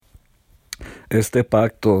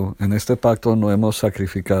en este pacto no hemos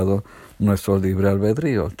sacrificado nuestro libre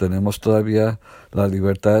albedrío. Tenemos todavía la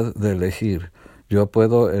libertad de elegir. Yo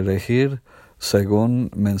puedo elegir según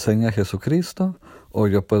me enseña Jesucristo, o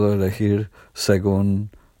yo puedo elegir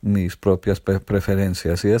según mis propias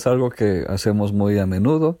preferencias. Y es algo que hacemos muy a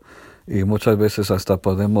menudo, y muchas veces hasta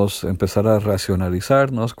podemos empezar a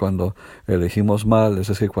racionalizarnos cuando elegimos mal, es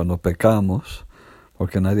decir, cuando pecamos,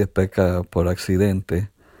 porque nadie peca por accidente.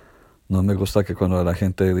 No me gusta que cuando la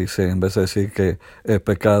gente dice, en vez de decir que he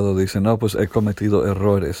pecado, dice, no, pues he cometido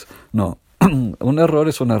errores. No, un error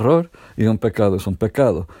es un error y un pecado es un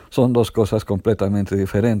pecado. Son dos cosas completamente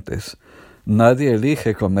diferentes. Nadie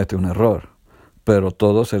elige cometer un error, pero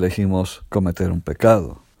todos elegimos cometer un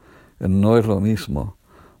pecado. No es lo mismo.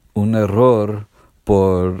 Un error,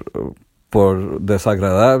 por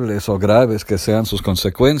desagradables o graves que sean sus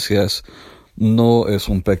consecuencias, no es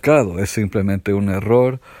un pecado, es simplemente un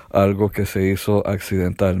error, algo que se hizo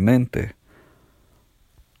accidentalmente.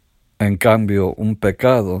 En cambio, un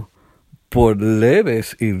pecado, por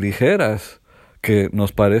leves y ligeras que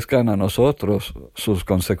nos parezcan a nosotros sus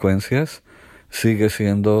consecuencias, sigue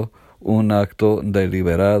siendo un acto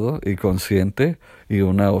deliberado y consciente y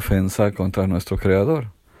una ofensa contra nuestro Creador.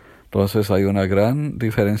 Entonces hay una gran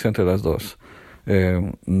diferencia entre las dos.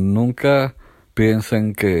 Nunca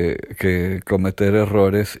piensen que cometer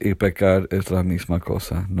errores y pecar es la misma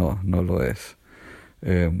cosa. No, no lo es.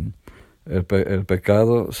 El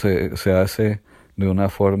pecado se hace de una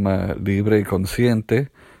forma libre y consciente,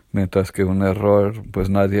 mientras que un error, pues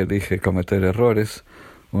nadie elige cometer errores.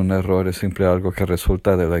 Un error es siempre algo que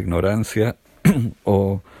resulta de la ignorancia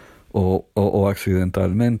o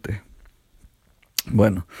accidentalmente.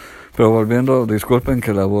 Bueno, pero volviendo, disculpen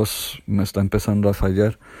que la voz me está empezando a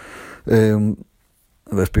fallar.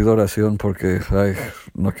 Les pido oración porque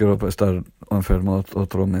no quiero estar enfermo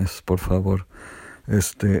otro mes, por favor.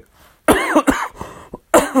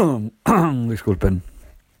 Disculpen.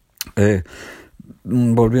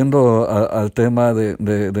 Volviendo al tema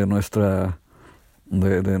de nuestra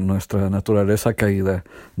naturaleza caída,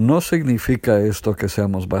 no significa esto que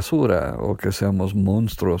seamos basura o que seamos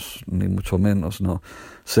monstruos, ni mucho menos, no.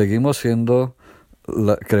 Seguimos siendo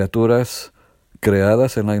criaturas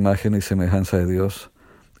creadas en la imagen y semejanza de Dios,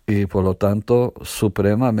 y por lo tanto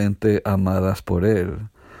supremamente amadas por Él.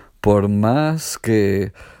 Por más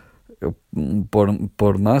que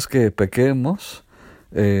pequemos,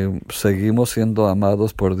 seguimos siendo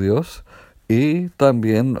amados por Dios, y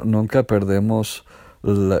también nunca perdemos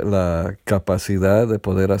la capacidad de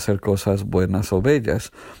poder hacer cosas buenas o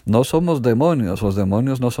bellas. No somos demonios, los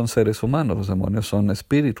demonios no son seres humanos, los demonios son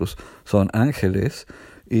espíritus, son ángeles,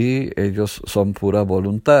 y ellos son pura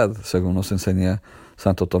voluntad, según nos enseña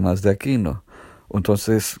Santo Tomás de Aquino.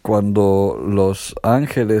 Entonces, cuando los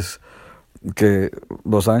ángeles que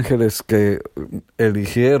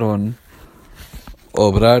eligieron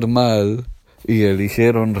obrar mal y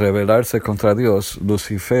eligieron rebelarse contra Dios,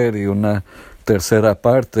 Lucifer y una tercera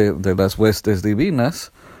parte de las huestes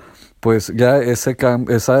divinas, pues ya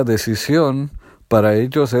esa decisión para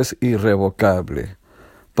ellos es irrevocable.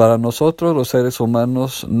 Para nosotros, los seres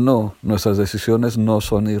humanos, no. Nuestras decisiones no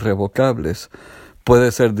son irrevocables.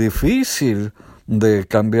 Puede ser difícil de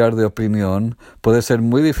cambiar de opinión, puede ser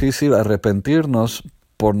muy difícil arrepentirnos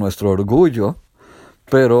por nuestro orgullo,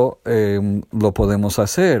 pero lo podemos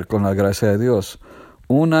hacer con la gracia de Dios.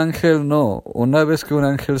 Un ángel no. Una vez que un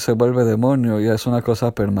ángel se vuelve demonio, ya es una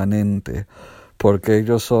cosa permanente, porque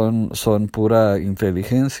ellos son pura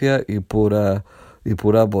inteligencia y pura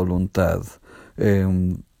voluntad.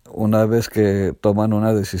 Una vez que toman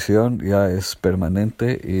una decisión, ya es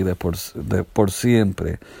permanente y de por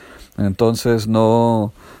siempre. Entonces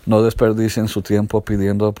no desperdicien su tiempo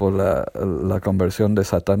pidiendo por la conversión de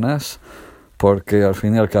Satanás, porque al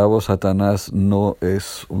fin y al cabo Satanás no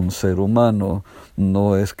es un ser humano,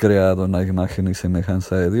 no es creado en la imagen y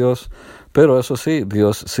semejanza de Dios, pero eso sí,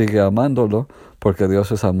 Dios sigue amándolo, porque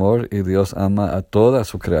Dios es amor y Dios ama a toda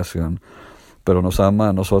su creación, pero nos ama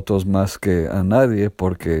a nosotros más que a nadie,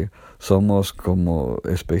 porque somos como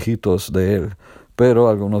espejitos de Él, pero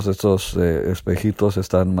algunos de estos espejitos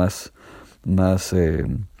están más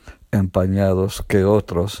empañados que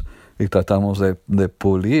otros, y tratamos de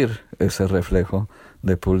pulir ese reflejo,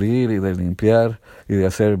 de pulir y de limpiar y de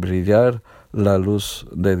hacer brillar la luz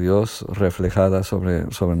de Dios reflejada sobre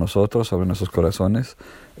nosotros, sobre nuestros corazones,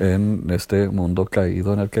 en este mundo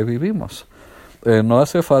caído en el que vivimos. No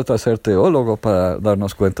hace falta ser teólogo para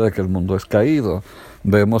darnos cuenta de que el mundo es caído.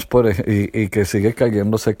 Vemos y que sigue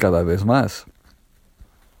cayéndose cada vez más.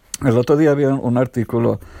 El otro día había un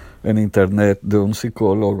artículo en internet de un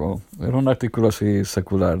psicólogo. Era un artículo así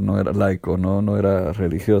secular, no era laico, no era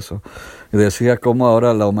religioso. Y decía cómo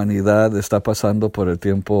ahora la humanidad está pasando por el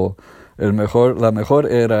tiempo, la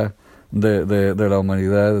mejor era de la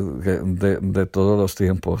humanidad de todos los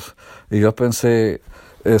tiempos. Y yo pensé,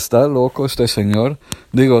 ¿está loco este señor?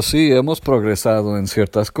 Digo, sí, hemos progresado en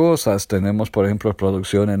ciertas cosas. Tenemos, por ejemplo,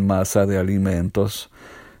 producción en masa de alimentos,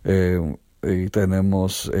 y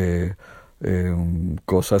tenemos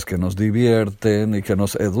cosas que nos divierten y que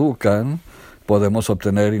nos educan. Podemos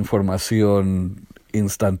obtener información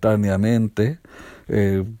instantáneamente,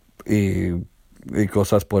 y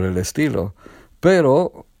cosas por el estilo.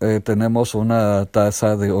 Pero tenemos una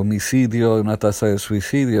tasa de homicidio, una tasa de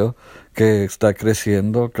suicidio que está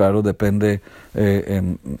creciendo. Claro, depende,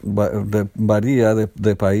 varía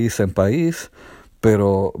de país en país,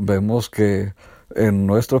 pero vemos que en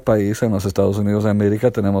nuestro país, en los Estados Unidos de América,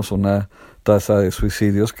 tenemos una tasa de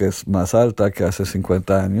suicidios que es más alta que hace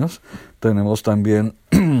 50 años. Tenemos también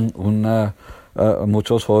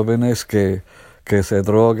muchos jóvenes que se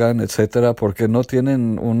drogan, etcétera, porque no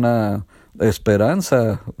tienen una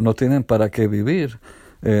esperanza, no tienen para qué vivir,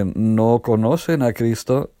 no conocen a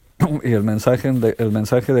Cristo y el mensaje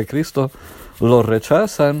de Cristo lo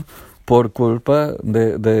rechazan por culpa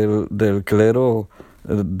del clero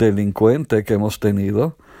delincuente que hemos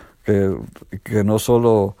tenido, que no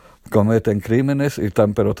solo cometen crímenes,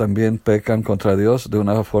 pero también pecan contra Dios de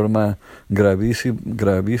una forma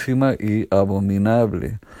gravísima y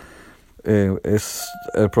abominable. Es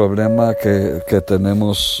el problema que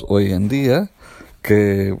tenemos hoy en día,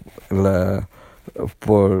 que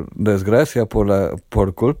por desgracia,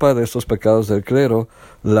 por culpa de estos pecados del clero,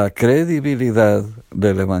 la credibilidad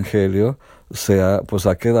del Evangelio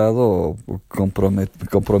ha quedado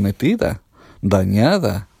comprometida,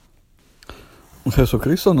 dañada.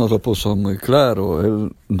 Jesucristo nos lo puso muy claro.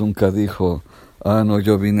 Él nunca dijo, no,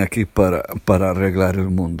 yo vine aquí para arreglar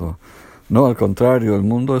el mundo. No, al contrario, el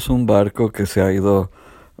mundo es un barco que se ha ido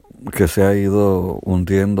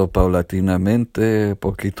hundiendo paulatinamente,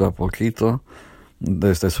 poquito a poquito,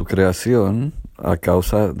 desde su creación, a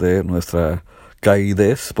causa de nuestra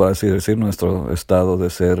caidez, por así decir, nuestro estado de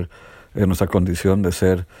ser, nuestra condición de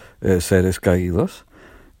ser seres caídos,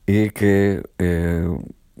 y que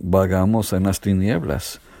vagamos en las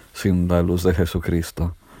tinieblas sin la luz de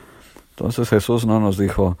Jesucristo. Entonces Jesús no nos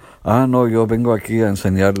dijo, no, yo vengo aquí a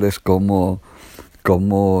enseñarles cómo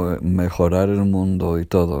mejorar el mundo y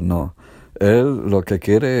todo. No, Él lo que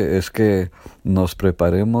quiere es que nos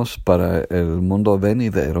preparemos para el mundo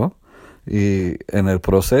venidero, y en el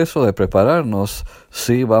proceso de prepararnos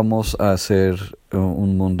sí vamos a hacer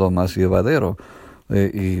un mundo más llevadero,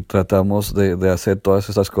 y tratamos de hacer todas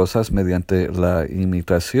estas cosas mediante la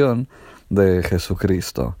imitación de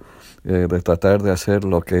Jesucristo. De tratar de hacer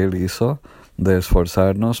lo que Él hizo, de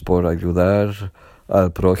esforzarnos por ayudar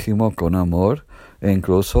al prójimo con amor, e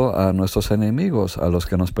incluso a nuestros enemigos, a los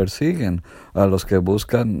que nos persiguen, a los que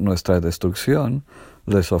buscan nuestra destrucción.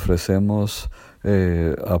 Les ofrecemos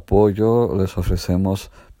apoyo, les ofrecemos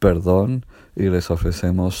perdón y les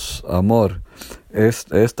ofrecemos amor.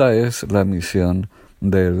 Esta es la misión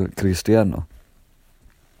del cristiano.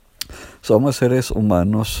 Somos seres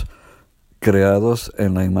humanos creados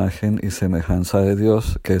en la imagen y semejanza de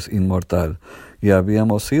Dios, que es inmortal. Y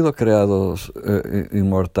habíamos sido creados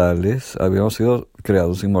inmortales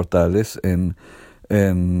en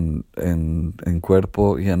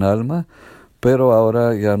cuerpo y en alma, pero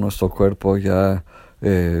ahora ya nuestro cuerpo ya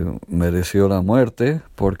mereció la muerte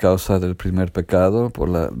por causa del primer pecado, por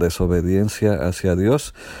la desobediencia hacia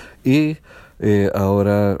Dios, y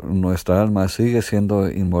ahora nuestra alma sigue siendo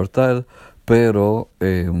inmortal, pero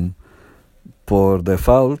por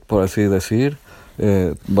default, por así decir,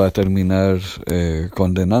 va a terminar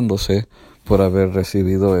condenándose por haber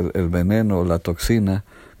recibido el veneno, la toxina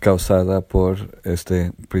causada por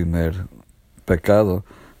este primer pecado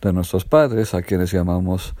de nuestros padres, a quienes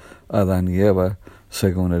llamamos Adán y Eva,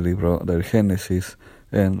 según el libro del Génesis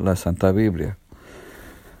en la Santa Biblia.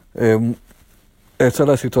 Esta es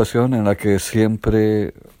la situación en la que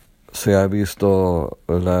siempre se ha visto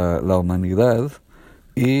la humanidad,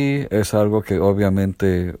 y es algo que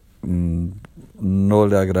obviamente no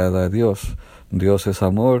le agrada a Dios. Dios es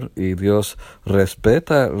amor y Dios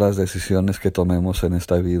respeta las decisiones que tomemos en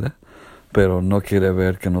esta vida, pero no quiere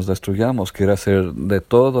ver que nos destruyamos, quiere hacer de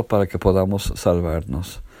todo para que podamos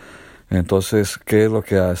salvarnos. Entonces, ¿qué es lo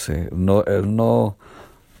que hace? Él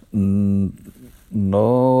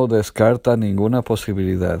no descarta ninguna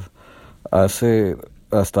posibilidad. Hace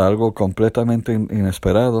hasta algo completamente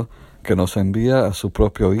inesperado, que nos envía a su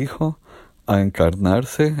propio Hijo a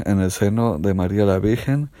encarnarse en el seno de María la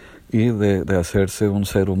Virgen y de hacerse un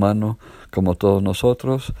ser humano como todos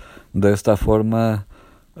nosotros, de esta forma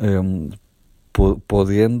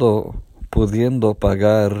pudiendo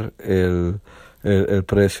pagar el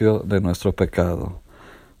precio de nuestro pecado.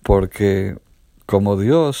 Porque como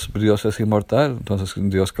Dios es inmortal, entonces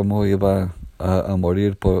Dios cómo iba a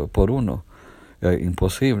morir por uno,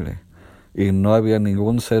 imposible. Y no había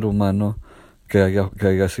ningún ser humano que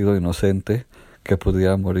haya sido inocente que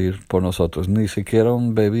pudiera morir por nosotros, ni siquiera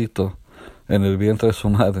un bebito en el vientre de su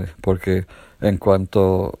madre, porque en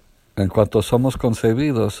cuanto somos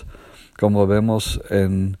concebidos, como vemos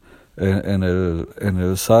en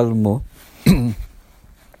el Salmo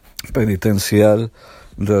penitencial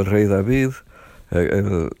del rey David,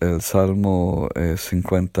 el Salmo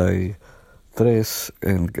 53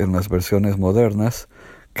 en las versiones modernas,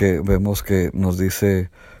 que vemos que nos dice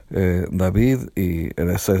David, y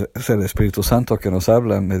es el Espíritu Santo que nos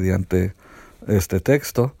habla mediante este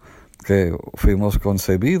texto, que fuimos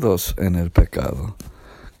concebidos en el pecado,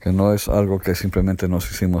 que no es algo que simplemente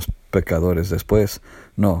nos hicimos pecadores después.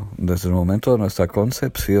 No, desde el momento de nuestra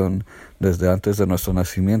concepción, desde antes de nuestro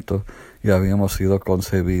nacimiento, ya habíamos sido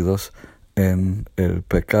concebidos en el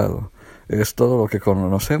pecado. Es todo lo que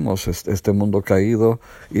conocemos, este mundo caído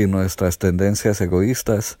y nuestras tendencias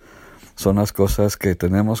egoístas son las cosas que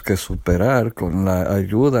tenemos que superar con la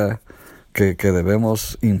ayuda que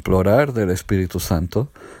debemos implorar del Espíritu Santo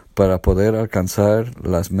para poder alcanzar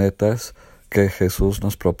las metas que Jesús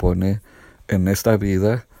nos propone en esta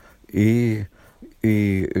vida y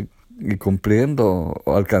cumpliendo,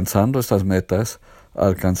 alcanzando estas metas,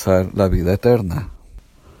 alcanzar la vida eterna.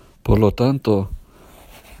 Por lo tanto,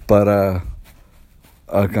 para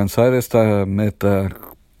alcanzar esta meta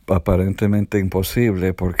aparentemente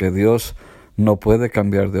imposible, porque Dios no puede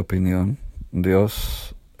cambiar de opinión,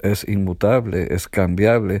 Dios es inmutable, es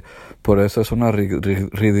cambiable, por eso es una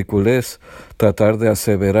ridiculez tratar de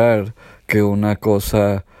aseverar que una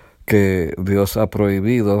cosa que Dios ha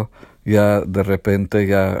prohibido ya de repente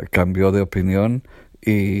ya cambió de opinión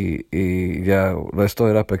y ya esto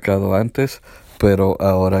era pecado antes, pero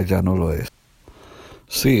ahora ya no lo es.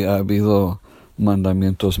 Sí, ha habido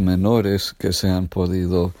mandamientos menores que se han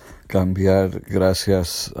podido cambiar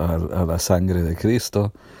gracias a la sangre de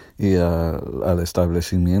Cristo y al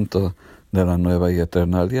establecimiento de la nueva y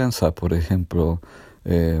eterna alianza. Por ejemplo,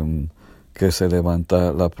 que se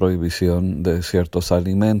levanta la prohibición de ciertos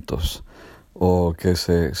alimentos, o que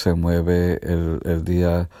se mueve el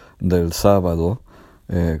día del sábado,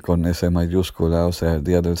 con S mayúscula, o sea, el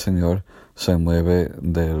día del Señor, se mueve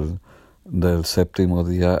del séptimo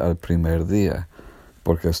día al primer día,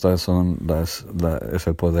 porque estas son es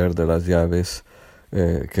el poder de las llaves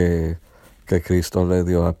que Cristo le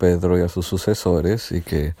dio a Pedro y a sus sucesores, y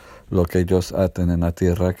que lo que ellos aten en la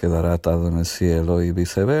tierra quedará atado en el cielo y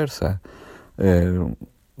viceversa.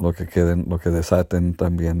 Lo que desaten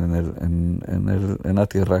también en la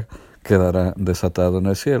tierra quedará desatado en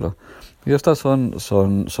el cielo. Y estas son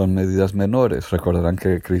medidas menores. Recordarán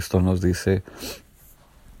que Cristo nos dice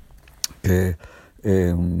que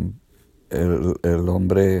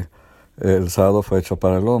el sábado fue hecho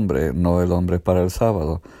para el hombre, no el hombre para el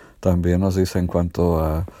sábado. También nos dice en cuanto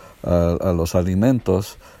a los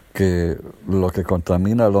alimentos, que lo que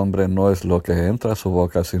contamina al hombre no es lo que entra a su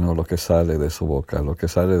boca, sino lo que sale de su boca, lo que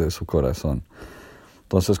sale de su corazón.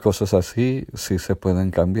 Entonces, cosas así sí se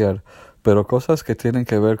pueden cambiar, pero cosas que tienen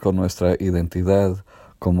que ver con nuestra identidad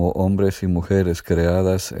como hombres y mujeres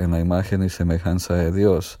creadas en la imagen y semejanza de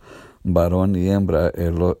Dios, varón y hembra,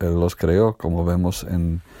 Él los creó, como vemos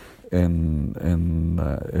en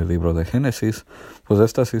el libro de Génesis. Pues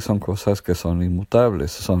estas sí son cosas que son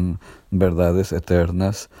inmutables, son verdades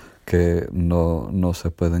eternas que no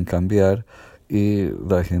se pueden cambiar, y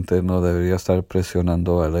la gente no debería estar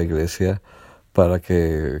presionando a la iglesia para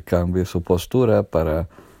que cambie su postura, para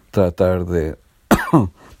tratar de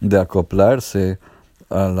acoplarse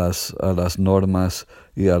a las normas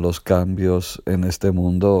y a los cambios en este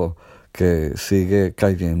mundo que sigue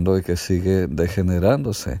cayendo y que sigue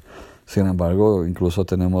degenerándose. Sin embargo, incluso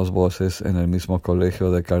tenemos voces en el mismo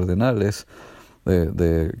colegio de cardenales,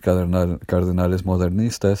 cardenales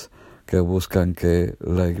modernistas, que buscan que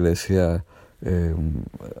la iglesia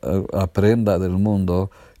aprenda del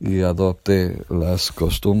mundo y adopte las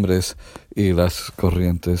costumbres y las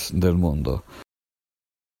corrientes del mundo.